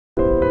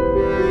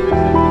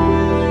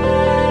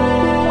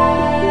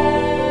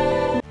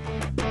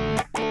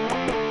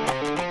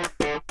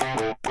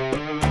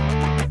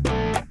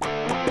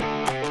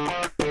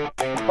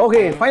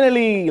Okay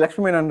finally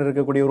Lakshmi Menon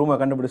இருக்கக்கூடிய ரூமை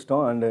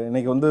கண்டுபிடிச்சிட்டோம். அண்ட்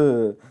இன்னைக்கு வந்து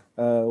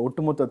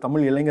ஒட்டுமொத்த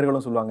தமிழ்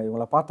இளைஞர்களும் சொல்லுவாங்க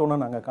இவங்கள பார்த்தோன்னா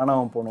நாங்கள்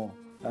காணாமல் போனோம்.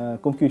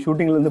 கும்கி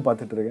ஷூட்டிங்லேருந்து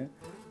பார்த்துட்டு இருக்கேன்.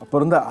 அப்போ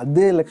இருந்த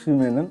அதே லக்ஷ்மி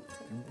மேனன்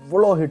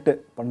இவ்வளோ ஹிட்டு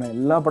பண்ண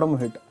எல்லா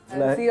படமும் ஹிட்.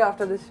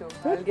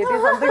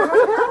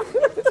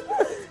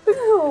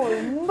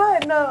 ரொம்ப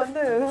என்ன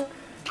வந்து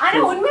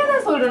உண்மையாக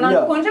சொல்கிறேன்,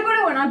 நான் கொஞ்சம் கூட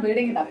ஒரு நாள்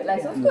building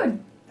good.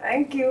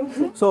 Thank you.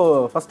 So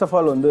first of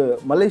all வந்து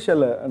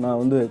மலேசியாவில் நான்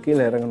வந்து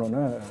கீழே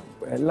இறங்கணுன்னே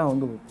எல்லாம்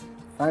வந்து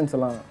ஃபேன்ஸ்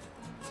எல்லாம்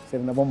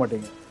சரி நம்ப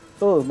மாட்டேங்க.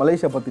 ஸோ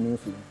மலேசியா பற்றி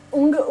நியூஸ்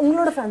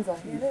உங்களோட ஃபேன்ஸா?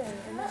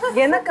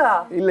 எனக்கா?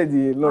 இல்லை ஜி,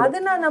 அது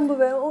நான்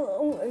நம்புவேன்.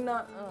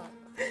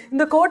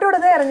 இந்த கோட்டோட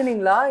தான்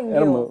இறங்குனீங்களா?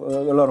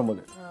 எல்லாம்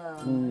வரும்போது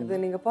இது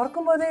நீங்க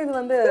பிறக்கும் போதே இது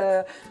வந்து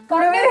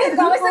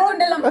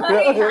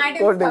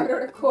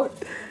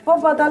இப்போ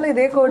பார்த்தாலும்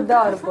இதே கோட்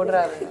தான் அவர்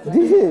போடுறாரு.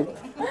 ஜி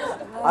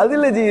அது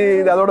இல்லை ஜி,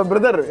 இது அதோட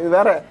பிரதர், இது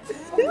வேற.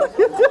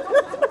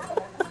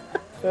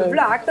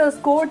 இவ்வளோ ஆக்டர்ஸ்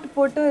கோட்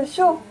போட்டு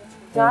ஷோ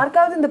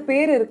யாருக்காவது இந்த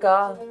பேர் இருக்கா?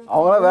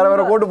 அவங்களாம் வேற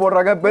வேற கோட்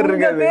போடுறாங்க, பேர்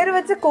இருக்காது. பேர்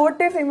வச்சு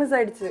கோட்டே ஃபேமஸ்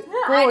ஆயிடுச்சு.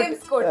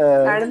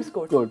 ஆடம்ஸ்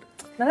கோட்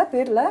நல்ல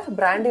பேர்ல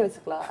பிராண்டே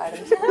வச்சுக்கலாம்.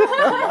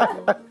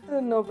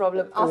 No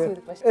problem. Ask me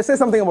the question. Say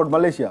something about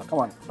Malaysia.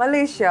 Come on.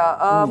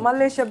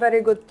 Malaysia,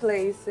 very good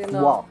place. You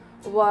know,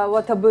 wow.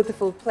 What a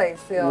beautiful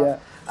place.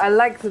 Yeah. I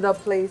liked the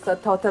place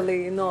totally.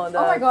 You know,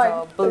 the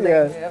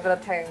building,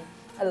 everything.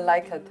 I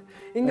like it.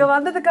 இங்க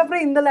வந்ததுக்கு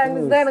அப்புறம் இந்த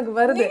language தான் எனக்கு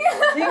வருது.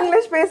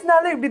 English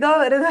பேசினாலும்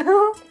இப்படிதான் வருது.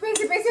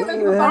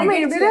 ஆமா,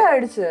 இப்படிதான்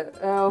ஆயிடுச்சு.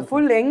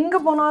 ஃபுல் எங்க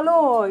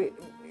போனாலும்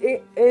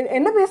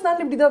என்ன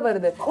பேசினாலும் இப்படிதான்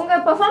வருது. உங்க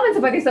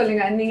பெர்ஃபார்மன்ஸ் பத்தி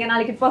சொல்லுங்க. நீங்க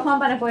நாளைக்கு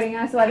பெர்ஃபார்ம் பண்ண போறீங்க,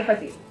 சோ அதை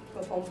பத்தி.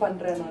 பெர்ஃபார்ம்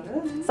பண்றேன்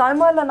நான்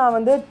சாய்மால. நான்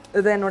வந்து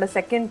இது என்னோட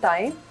செகண்ட்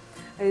டைம்.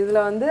 இதுல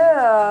வந்து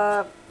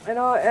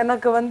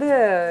எனக்கு வந்து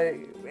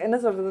என்ன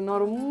சொல்றது,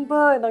 நான் ரொம்ப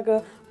எனக்கு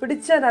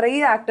பிடிச்ச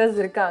நிறைய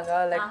ஆக்டர்ஸ் இருக்காங்க.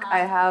 Like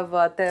I have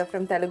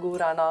from Telugu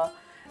Rana.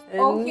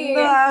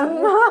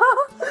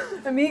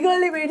 I'm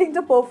eagerly waiting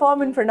to perform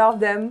in front of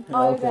them.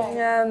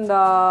 And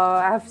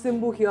I have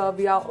Simbu here.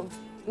 We are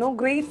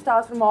great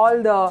stars from all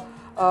the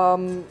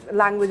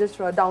languages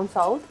down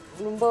south.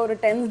 ரொம்ப ஒரு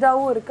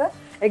டென்ஸ்டாவும் இருக்கு,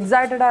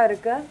 எக்ஸைட்டடா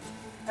இருக்கு.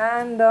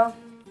 அண்ட்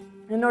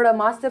என்னோட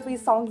மாஸ்டர்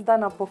பீஸ் சாங்ஸ்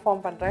தான் நான்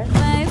perform பண்றேன்.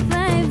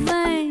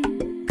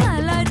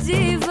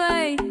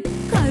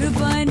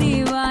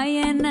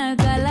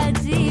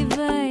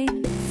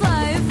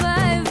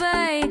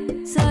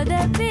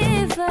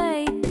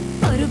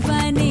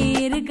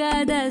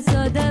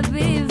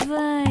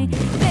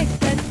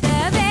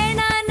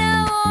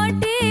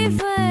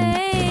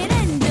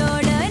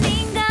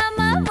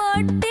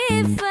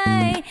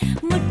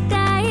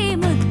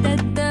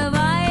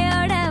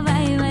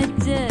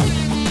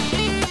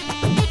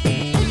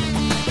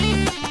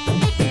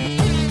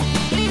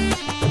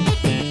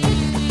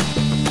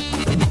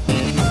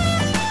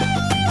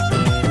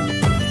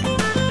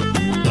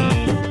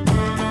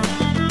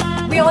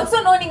 also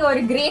know நீங்க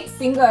ஒரு great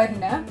singer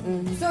னு.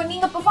 சோ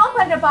நீங்க பெர்ஃபார்ம்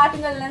பண்ற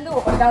பாட்டுகள்ல இருந்து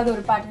ஏதாவது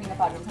ஒரு பாட்டு நீங்க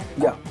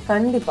பாடுங்க.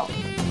 கண்டிப்பா.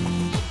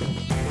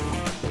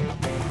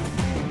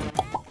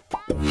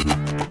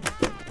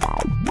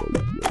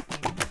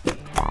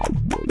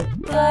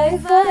 Fly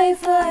fly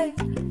fly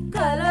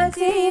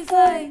Karachi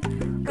fly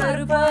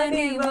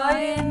Karbani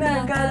vaina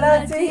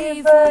Karachi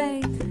fly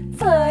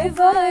fly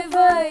fly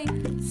fly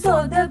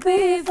Sodapi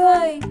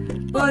fly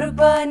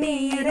Qurbani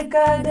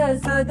irukada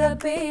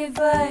Sodapi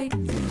fly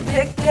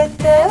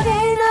Vekkatha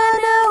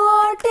venana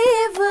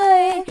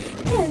otify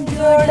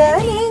enjoda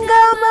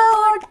ingama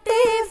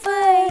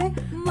otify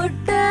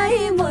muttai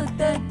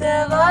muttatta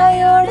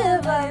vayoda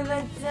vai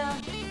vacha.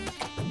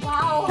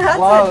 Wow.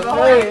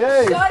 Hey.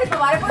 Sorry for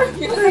my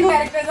music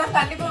characters are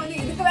கண்டிப்பா வந்து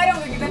இதுக்கு வேற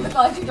உங்க கிட்ட இருந்து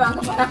call sheet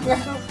வாங்க போறாங்க.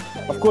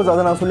 Of course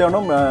அத நான்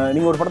சொல்லியானோம்.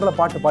 நீங்க ஒரு படத்துல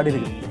பாட்டு பாடி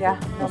இருக்கீங்க. Yeah.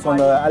 சோ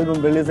அந்த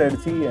ஆல்பம் ரிலீஸ்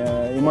ஆயிடுச்சு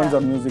இமான்ஸ்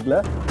ஆர் மியூசிக்ல.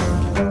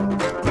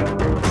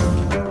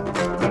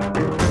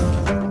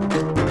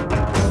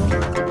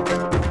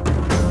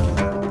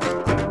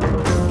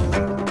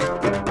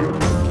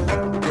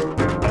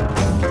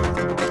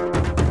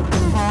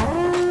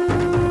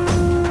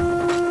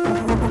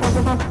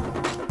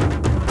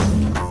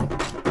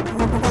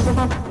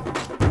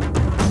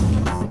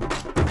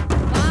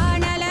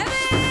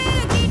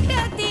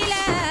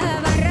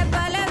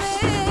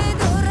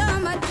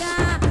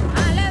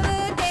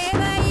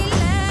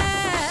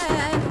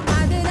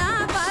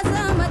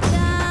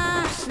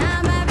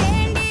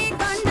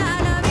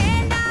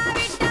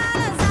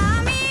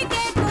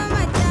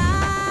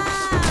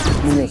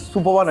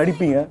 சூப்பராக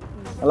நடிப்பீங்க,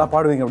 நல்லா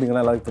பாடுவீங்க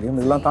அப்படிங்கிறத எல்லாருக்கும் தெரியும்.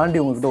 இதெல்லாம் தாண்டி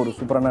உங்ககிட்ட ஒரு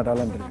சூப்பரான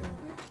டேலண்ட் இருக்குது.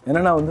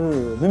 என்னென்னா வந்து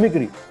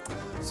மிமிக்ரி.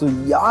 ஸோ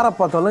யாரை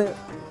பார்த்தாலும்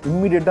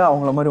இம்மிடியேட்டாக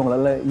அவங்கள மாதிரி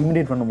உங்களால்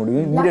இமிடியேட் பண்ண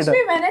முடியும்.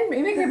 லக்ஷ்மி மேனன்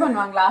மிமிக்ரி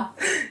பண்ணுவாங்களா?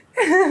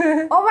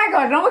 ஓ மை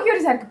காட், ரொம்ப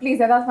கியூரியஸா இருக்கு.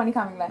 ப்ளீஸ் ஏதாவது பண்ணி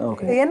காமிங்களேன்.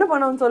 ஓகே, என்ன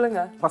பண்ணணும்னு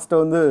சொல்லுங்க. ஃபர்ஸ்ட்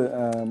வந்து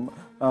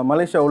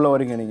மலேசியா உள்ள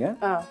வரீங்க நீங்க,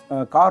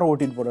 கார்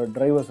ஓட்டிட்டு போற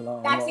டிரைவர்ஸ் எல்லாம்,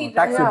 டாக்ஸி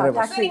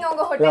டிரைவர்ஸ்,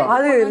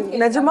 அது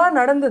நிஜமா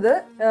நடந்தது.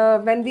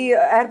 when we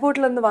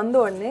ஏர்போர்ட்ல இருந்து வந்த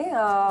உடனே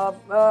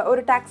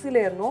ஒரு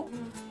டாக்ஸில ஏறணும்.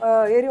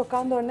 ஏறி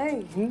உட்கார்ந்த உடனே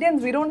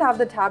Indians we don't have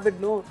that habit,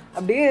 no,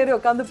 அப்படியே ஏறி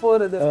உட்கார்ந்து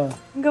போறது.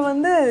 இங்க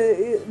வந்து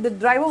the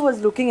driver was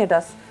looking at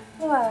us.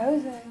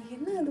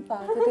 என்ன இது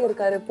பார்த்துட்டே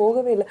இருக்காரு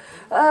போகவே இல்லை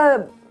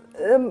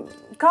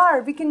car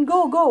we can go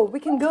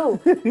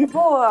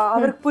அப்போ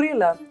அவருக்கு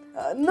புரியல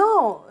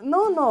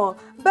no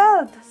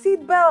belt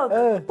seat belt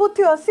put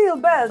your seat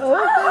belt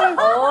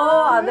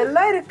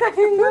அதெல்லாம்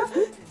இருக்காங்க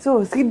so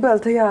seat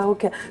belt yeah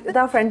okay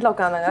இதான் ஃப்ரண்ட்ல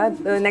உட்கார்ந்தாங்க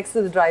next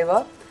to the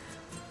driver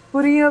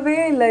புரியவே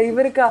இல்லை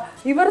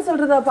இவர்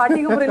சொல்றதா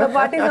பாட்டிக்கும் புரியல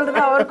பாட்டி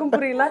சொல்றதா அவருக்கும்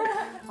புரியல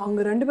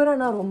அவங்க ரெண்டு பேரும்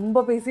நான் ரொம்ப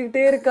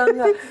பேசிக்கிட்டே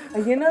இருக்காங்க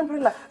என்னன்னு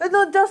புரியல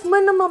no just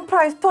minimum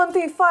price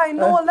 25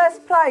 no less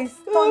price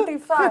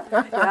 25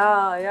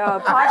 yeah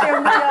பாட்டி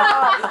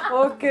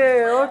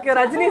okay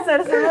ரஜினி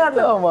சார்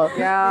சொல்லுவார்ல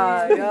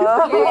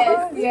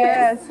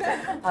yes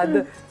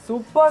அது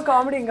சூப்பர்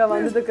காமெடி இங்க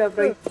வந்ததுக்கு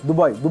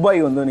அப்புறம்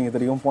துபாய் வந்து நீங்க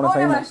தெரியும் போன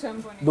சைமா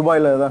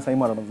துபாயில தான்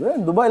சைமா நடந்தது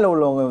துபாயில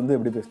உள்ளவங்க வந்து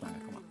எப்படி பேசுனாங்க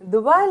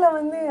துபாயில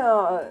வந்து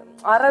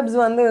அரப்ஸ்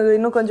வந்து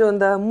இன்னும் கொஞ்சம்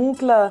இந்த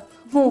மூக்ல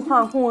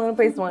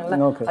பேசுவாங்கல்ல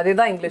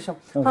அதேதான் இங்கிலீஷும்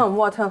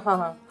what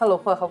hello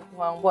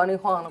what you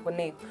want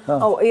name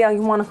oh yeah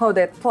you want to go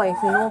that place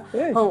you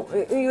know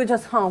you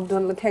just have to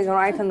take a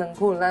right and then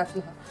go left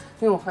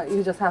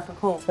you just have to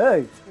go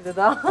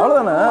இதுதான்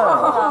அவ்வளவுதானே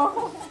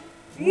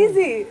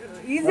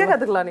ஈஸியா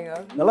கத்துக்கலாம் நீங்க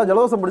நல்லா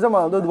ஜலதோஷம் பிடிச்சா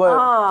வந்து Dubai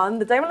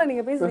அந்த டைம்ல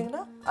நீங்க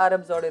பேசுவீங்கன்னா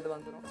அரப்ஸோட இது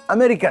வந்துரும்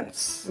Americans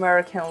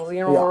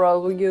you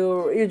know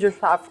you just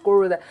have to go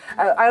with that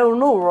I don't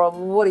know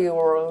what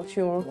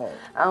you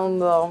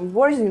and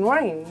what is in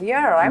rain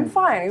yeah I'm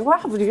fine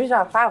you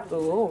just have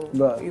to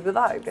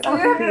இதுதான்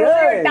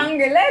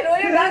tongue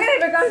it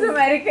becomes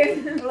American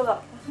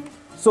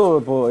so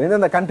இப்போ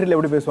எந்தெந்த கண்ட்ரியில்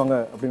எப்படி பேசுவாங்க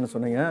அப்படின்னு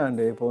சொன்னீங்க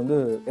and இப்போ வந்து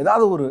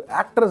ஏதாவது ஒரு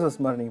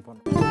ஆக்ட்ரஸஸ் மாதிரி நீங்கள்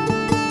பண்ணுங்க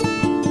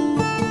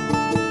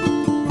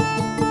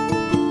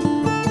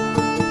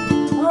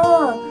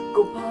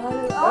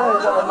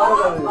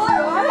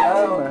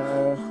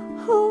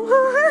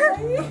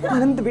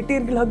மறந்து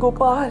விட்டீர்களா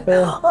Gopal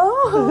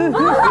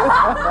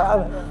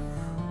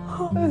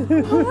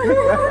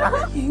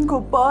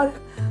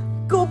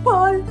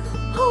Gopal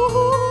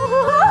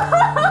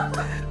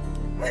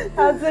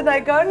That's it, I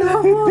can't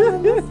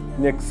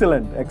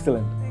Excellent.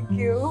 Thank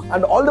you.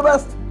 And all the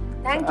best.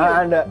 Thank you.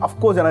 And of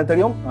course, you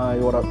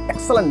are an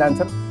excellent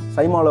dancer.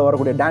 சைமாவில்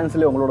வரக்கூடிய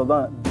டான்ஸ்லேயே உங்களோட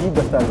தான் தி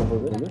பெஸ்ட்டாக இருக்க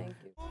போகுது